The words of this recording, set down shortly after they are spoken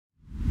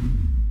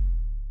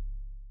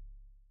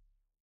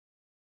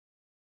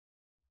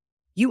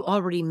You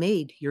already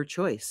made your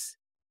choice.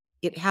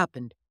 It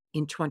happened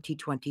in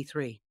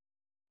 2023.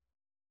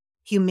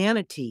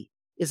 Humanity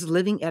is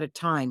living at a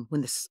time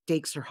when the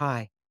stakes are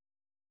high.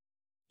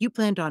 You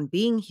planned on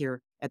being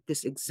here at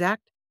this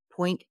exact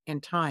point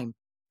and time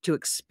to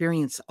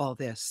experience all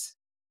this.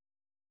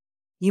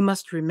 You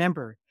must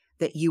remember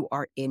that you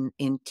are an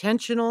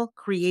intentional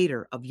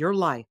creator of your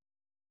life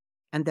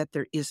and that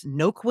there is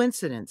no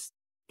coincidence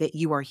that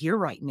you are here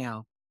right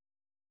now.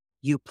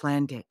 You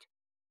planned it.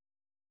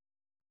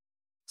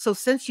 So,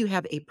 since you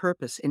have a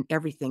purpose in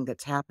everything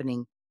that's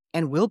happening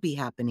and will be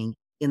happening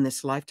in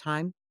this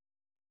lifetime,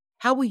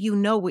 how will you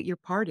know what your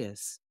part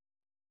is?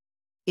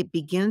 It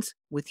begins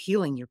with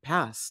healing your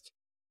past.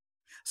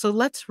 So,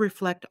 let's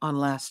reflect on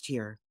last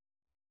year.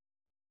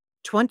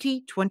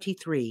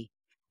 2023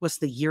 was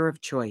the year of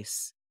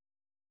choice.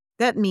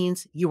 That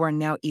means you are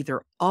now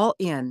either all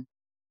in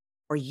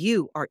or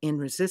you are in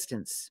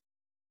resistance.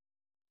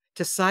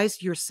 To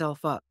size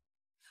yourself up,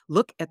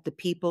 look at the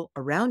people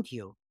around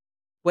you.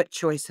 What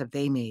choice have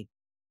they made?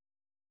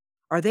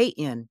 Are they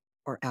in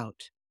or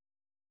out?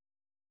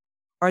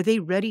 Are they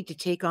ready to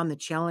take on the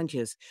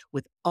challenges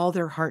with all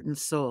their heart and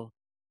soul?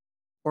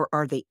 Or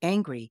are they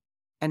angry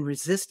and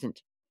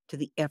resistant to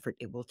the effort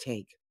it will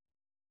take?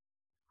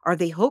 Are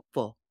they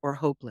hopeful or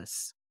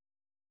hopeless?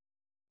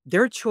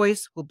 Their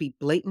choice will be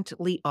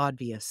blatantly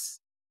obvious.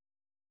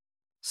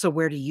 So,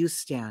 where do you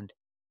stand?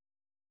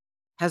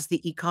 Has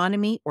the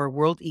economy or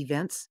world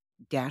events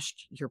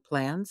dashed your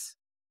plans?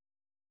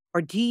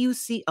 Or do you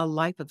see a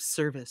life of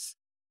service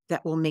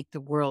that will make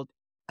the world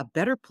a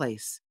better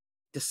place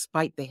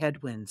despite the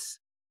headwinds?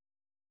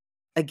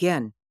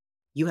 Again,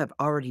 you have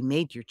already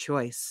made your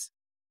choice.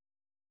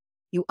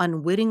 You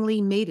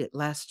unwittingly made it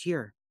last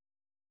year.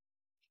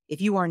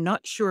 If you are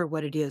not sure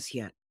what it is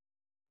yet,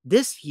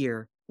 this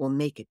year will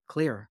make it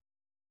clear.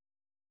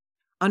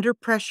 Under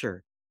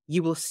pressure,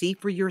 you will see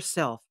for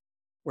yourself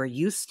where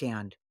you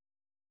stand.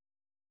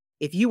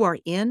 If you are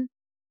in,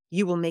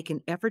 you will make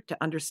an effort to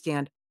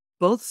understand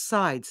both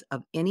sides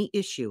of any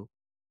issue,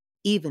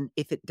 even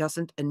if it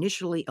doesn't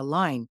initially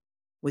align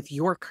with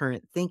your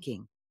current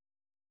thinking.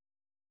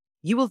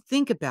 You will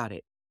think about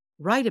it,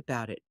 write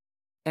about it,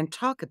 and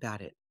talk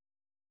about it.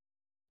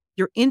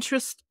 Your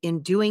interest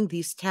in doing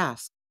these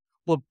tasks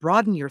will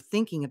broaden your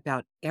thinking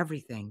about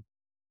everything.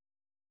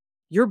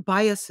 Your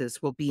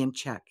biases will be in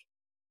check,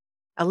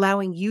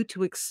 allowing you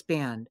to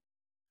expand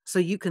so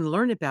you can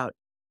learn about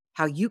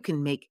how you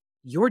can make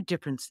your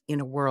difference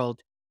in a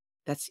world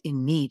that's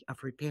in need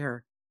of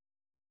repair.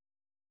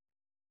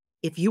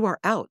 If you are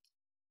out,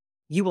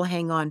 you will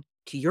hang on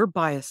to your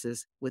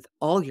biases with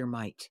all your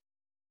might,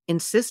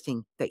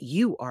 insisting that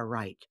you are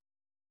right.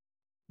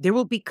 There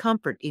will be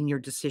comfort in your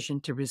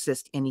decision to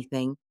resist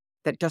anything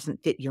that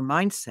doesn't fit your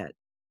mindset,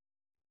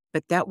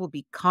 but that will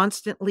be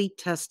constantly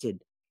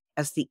tested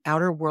as the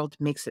outer world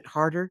makes it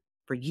harder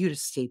for you to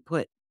stay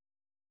put.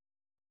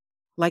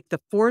 Like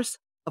the force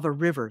of a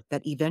river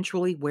that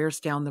eventually wears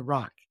down the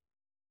rock,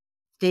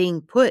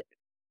 staying put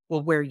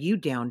will wear you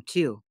down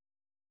too.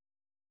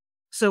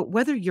 So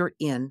whether you're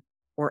in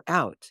or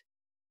out,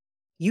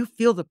 you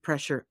feel the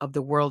pressure of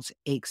the world's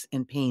aches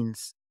and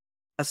pains,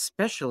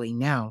 especially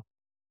now.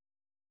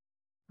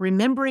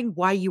 Remembering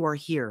why you are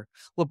here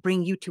will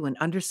bring you to an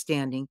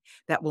understanding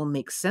that will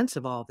make sense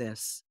of all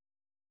this.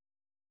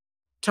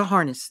 To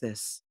harness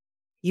this,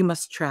 you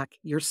must track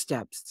your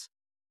steps.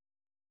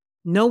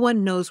 No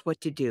one knows what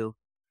to do,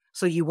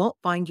 so you won't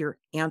find your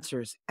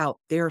answers out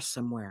there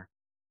somewhere.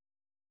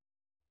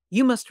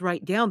 You must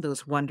write down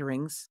those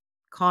wonderings,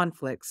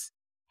 conflicts,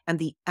 and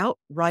the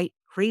outright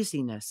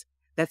craziness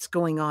that's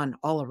going on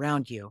all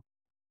around you.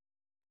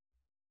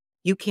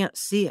 You can't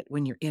see it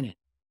when you're in it,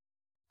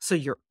 so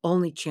your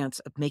only chance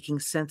of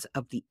making sense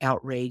of the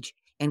outrage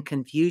and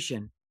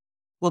confusion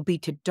will be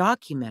to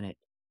document it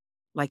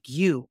like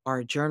you are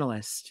a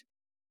journalist.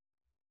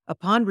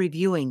 Upon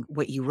reviewing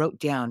what you wrote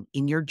down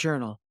in your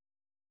journal,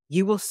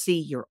 you will see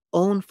your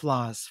own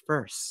flaws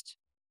first.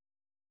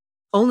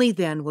 Only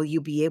then will you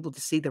be able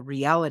to see the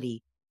reality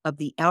of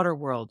the outer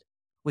world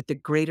with a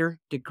greater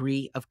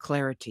degree of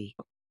clarity.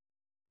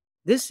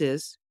 This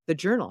is the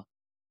journal,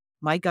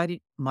 my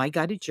guided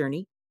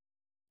journey,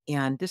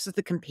 and this is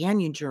the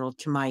companion journal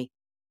to my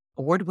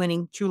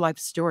award-winning True Life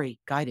Story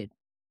Guided.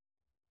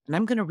 And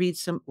I'm going to read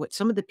what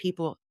some of the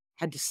people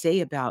had to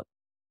say about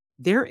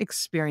their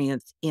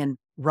experience in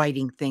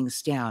writing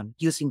things down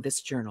using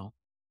this journal.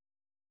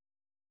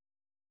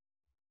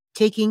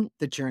 Taking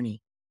the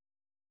journey.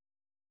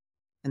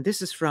 And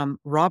this is from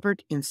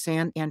Robert in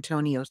San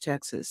Antonio,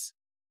 Texas.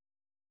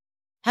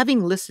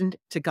 Having listened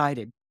to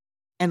Guided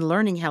and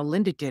learning how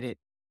Linda did it,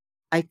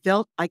 I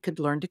felt I could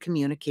learn to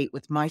communicate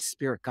with my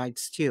spirit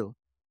guides too.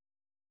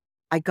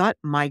 I got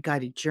my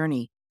guided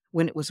journey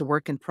when it was a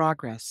work in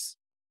progress.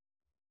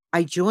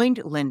 I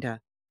joined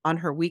Linda on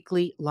her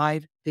weekly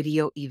live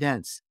video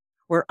events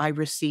where I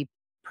received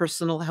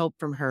personal help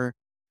from her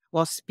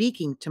while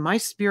speaking to my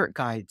spirit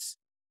guides.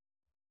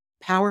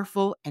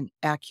 Powerful and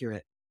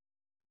accurate.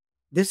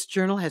 This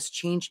journal has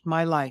changed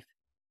my life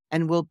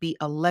and will be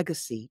a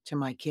legacy to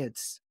my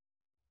kids.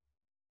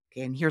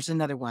 Okay, and here's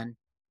another one.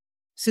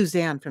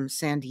 Suzanne from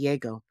San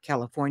Diego,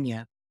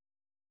 California.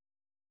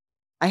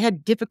 I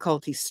had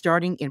difficulty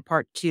starting in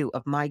part 2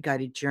 of my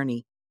guided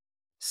journey,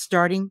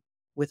 starting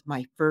with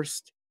my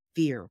first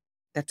fear.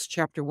 That's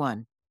chapter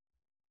 1.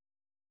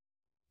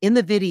 In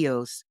the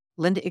videos,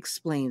 Linda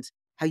explains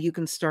how you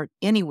can start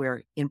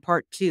anywhere in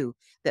part 2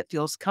 that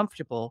feels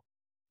comfortable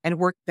and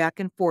work back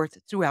and forth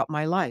throughout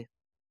my life.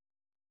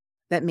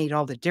 That made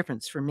all the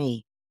difference for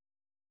me.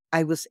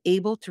 I was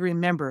able to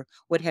remember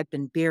what had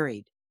been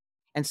buried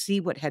and see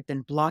what had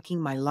been blocking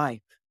my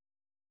life.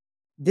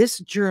 This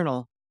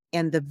journal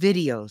and the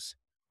videos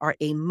are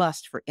a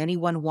must for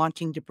anyone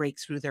wanting to break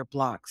through their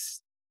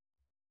blocks.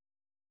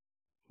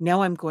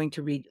 Now I'm going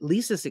to read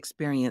Lisa's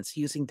experience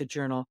using the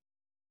journal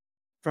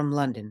from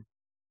London.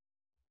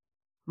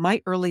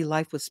 My early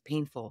life was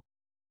painful.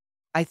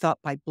 I thought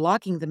by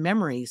blocking the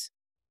memories,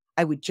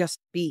 I would just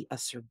be a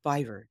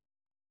survivor.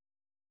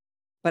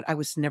 But I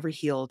was never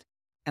healed,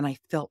 and I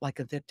felt like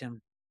a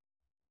victim.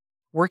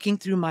 Working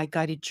through my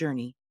guided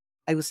journey,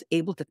 I was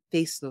able to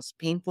face those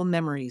painful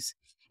memories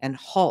and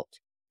halt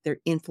their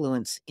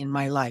influence in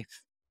my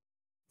life.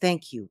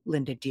 Thank you,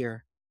 Linda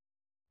Deir.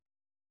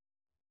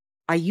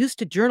 I used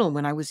to journal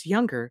when I was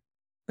younger,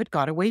 but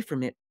got away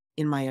from it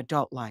in my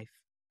adult life.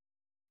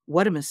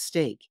 What a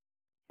mistake,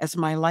 as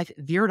my life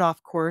veered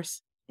off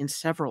course in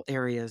several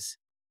areas.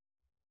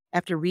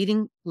 After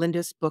reading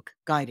Linda's book,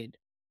 Guided,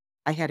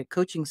 I had a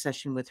coaching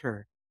session with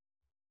her.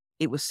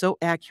 It was so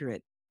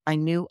accurate, I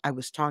knew I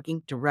was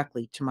talking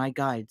directly to my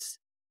guides.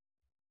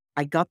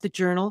 I got the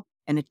journal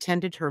and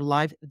attended her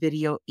live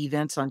video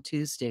events on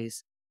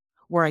Tuesdays,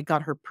 where I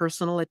got her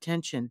personal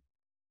attention,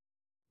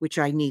 which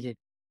I needed.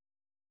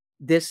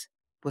 This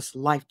was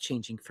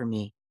life-changing for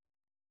me.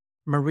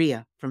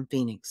 Maria from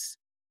Phoenix.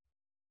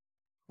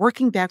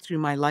 Working back through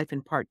my life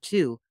in part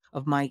 2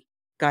 of my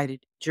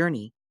guided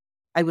journey,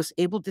 I was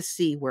able to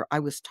see where I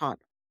was taught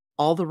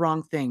all the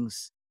wrong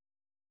things.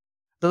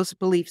 Those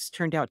beliefs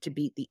turned out to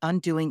be the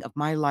undoing of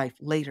my life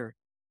later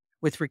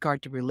with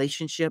regard to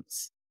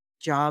relationships,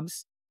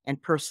 jobs,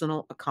 and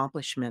personal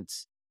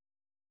accomplishments.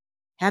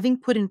 Having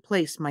put in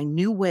place my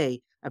new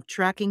way of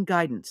tracking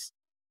guidance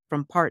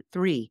from part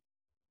 3,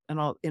 and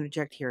I'll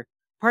interject here,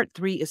 part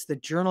 3 is the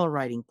journal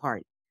writing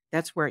part.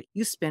 That's where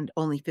you spend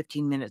only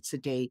 15 minutes a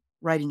day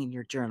writing in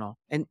your journal.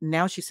 And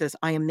now she says,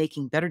 I am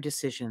making better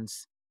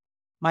decisions.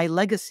 My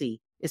legacy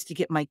is to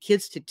get my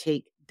kids to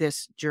take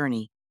this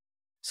journey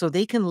so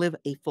they can live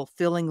a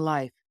fulfilling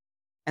life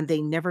and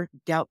they never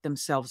doubt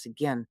themselves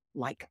again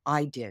like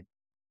I did.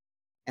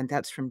 And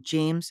that's from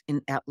James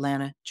in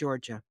Atlanta,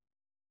 Georgia.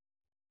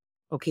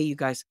 Okay, you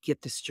guys,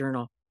 get this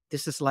journal.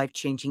 This is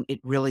life-changing. It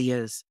really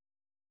is.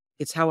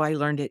 It's how I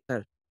learned it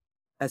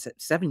as a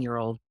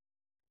 7-year-old.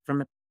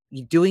 From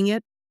you doing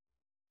it,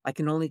 I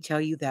can only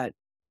tell you that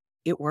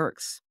it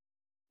works.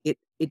 It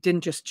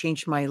didn't just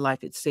change my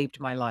life, it saved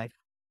my life.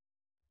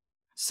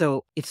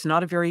 So it's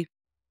not a very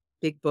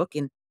big book.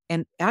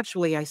 And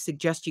actually, I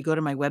suggest you go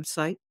to my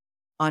website.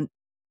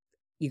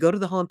 You go to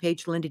the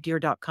homepage,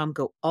 lindadeir.com,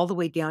 go all the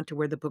way down to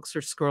where the books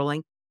are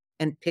scrolling,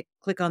 and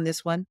click on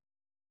this one,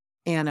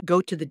 and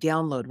go to the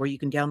download where you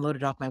can download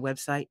it off my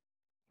website.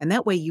 And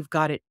that way you've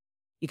got it.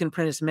 You can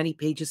print as many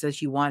pages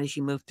as you want as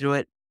you move through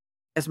it,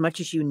 as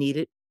much as you need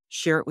it,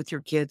 share it with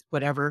your kids,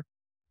 whatever.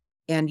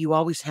 And you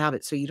always have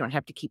it, so you don't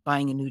have to keep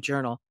buying a new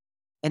journal.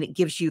 And it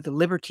gives you the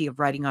liberty of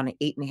writing on an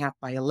 8.5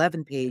 by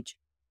 11 page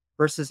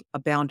versus a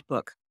bound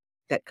book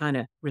that kind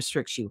of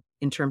restricts you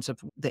in terms of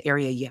the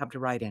area you have to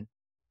write in.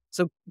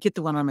 So get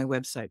the one on my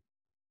website.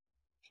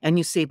 And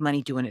you save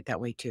money doing it that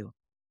way too.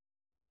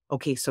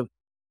 Okay, so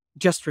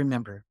just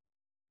remember,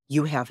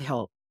 you have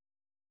help.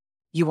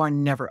 You are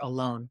never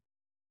alone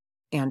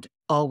and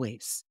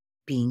always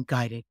being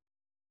guided.